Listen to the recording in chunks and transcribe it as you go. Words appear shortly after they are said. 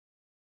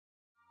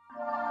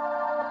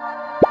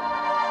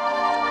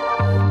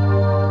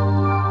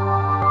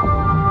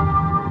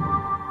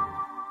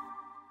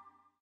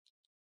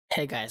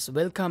Hey guys,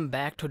 welcome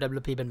back to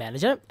WP Event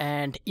Manager,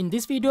 and in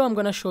this video I'm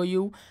gonna show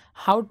you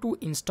how to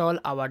install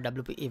our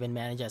WP Event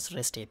Manager's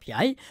REST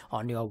API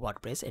on your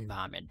WordPress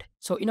environment.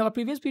 So in our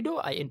previous video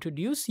I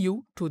introduced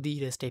you to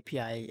the REST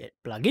API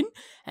plugin,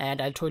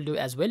 and I told you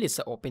as well it's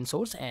an open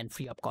source and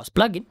free of cost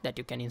plugin that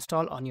you can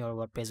install on your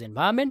WordPress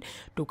environment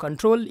to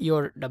control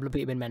your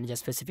WP Event Manager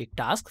specific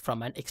task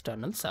from an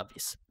external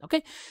service.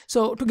 Okay,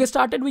 so to get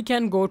started we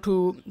can go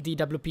to the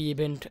WP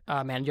Event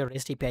Manager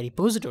REST API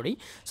repository.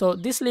 So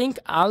this link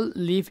I'll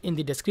leave in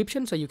the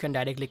description so you can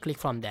directly click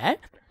from there.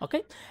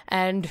 Okay,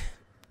 and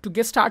to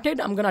get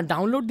started I'm gonna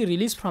download the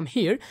release from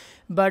here,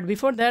 but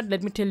before that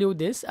let me tell you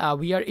this,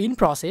 we are in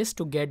process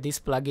to get this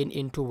plugin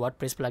into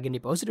WordPress plugin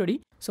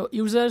repository. So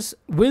users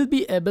will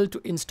be able to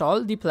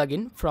install the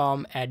plugin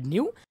from add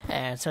new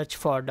and search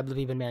for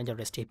WP Event Manager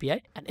REST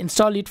API and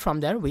install it from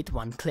there with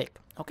one click.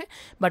 Okay,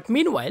 but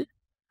meanwhile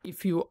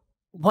if you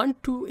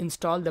want to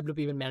install WP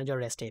Event Manager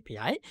REST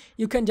API,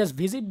 you can just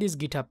visit this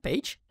GitHub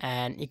page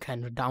and you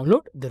can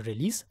download the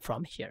release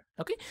from here.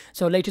 Okay,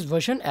 so latest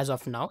version as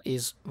of now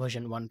is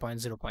version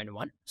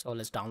 1.0.1. so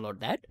let's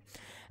download that,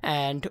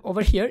 and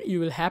over here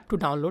you will have to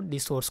download the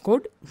source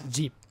code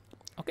zip.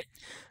 Okay,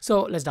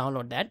 so let's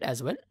download that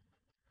as well.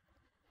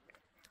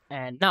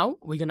 And now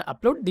we're gonna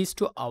upload this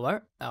to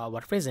our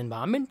WordPress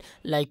environment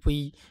like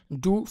we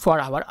do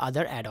for our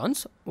other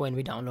add-ons when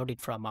we download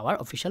it from our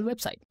official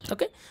website.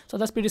 Okay, so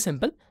that's pretty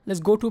simple. Let's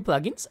go to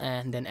plugins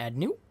and then add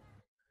new.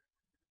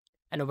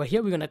 And over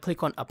here we're gonna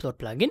click on upload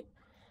plugin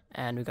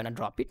and we're gonna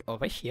drop it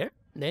over here.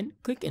 Then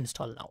click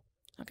install now.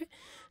 Okay,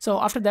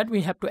 so after that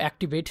we have to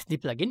activate the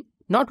plugin,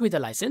 not with a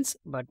license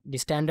but the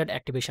standard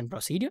activation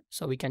procedure.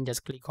 So we can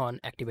just click on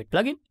activate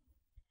plugin.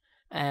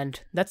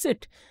 And that's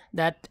it.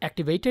 That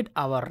activated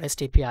our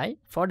REST API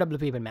for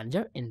WP Event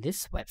Manager in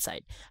this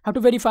website. How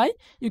to verify?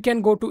 You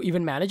can go to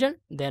Event Manager,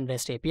 then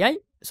REST API.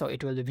 So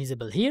it will be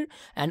visible here.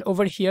 And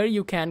over here,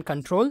 you can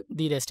control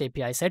the REST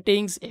API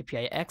settings,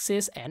 API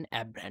access, and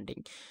app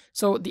branding.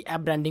 So the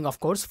app branding, of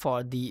course,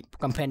 for the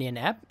companion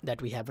app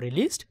that we have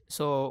released.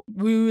 So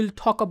we will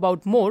talk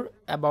about more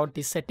about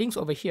the settings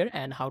over here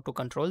and how to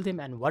control them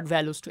and what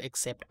values to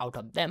accept out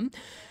of them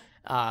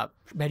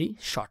very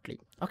shortly.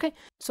 Okay,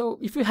 so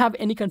if you have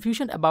any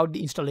confusion about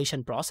the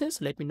installation process,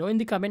 let me know in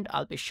the comment.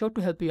 I'll be sure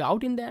to help you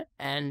out in there.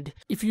 And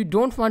if you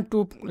don't want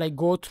to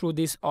go through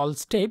this all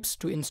steps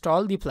to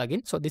install the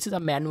plugin, so this is a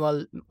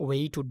manual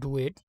way to do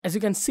it, as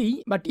you can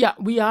see. But yeah,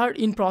 we are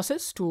in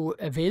process to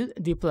avail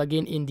the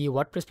plugin in the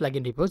WordPress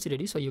plugin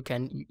repository, so you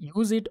can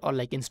use it or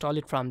install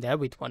it from there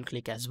with one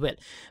click as well.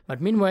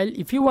 But meanwhile,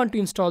 if you want to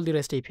install the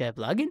REST API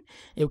plugin,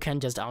 you can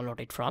just download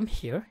it from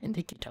here in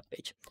the GitHub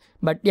page.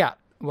 But yeah,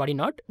 worry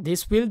not,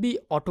 this will be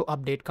auto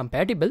update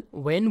compatible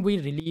when we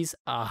release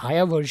a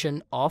higher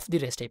version of the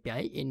REST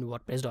API in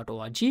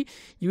wordpress.org.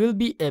 You will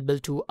be able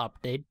to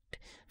update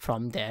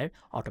from there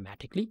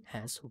automatically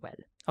as well.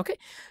 Okay,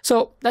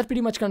 so that pretty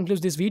much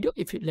concludes this video.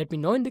 If you let me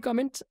know in the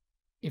comments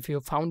if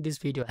you found this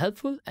video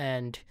helpful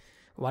and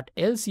what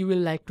else you will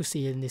like to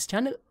see in this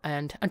channel.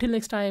 And until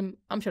next time,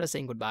 I'm Shara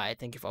saying goodbye.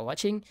 Thank you for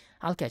watching.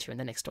 I'll catch you in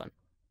the next one.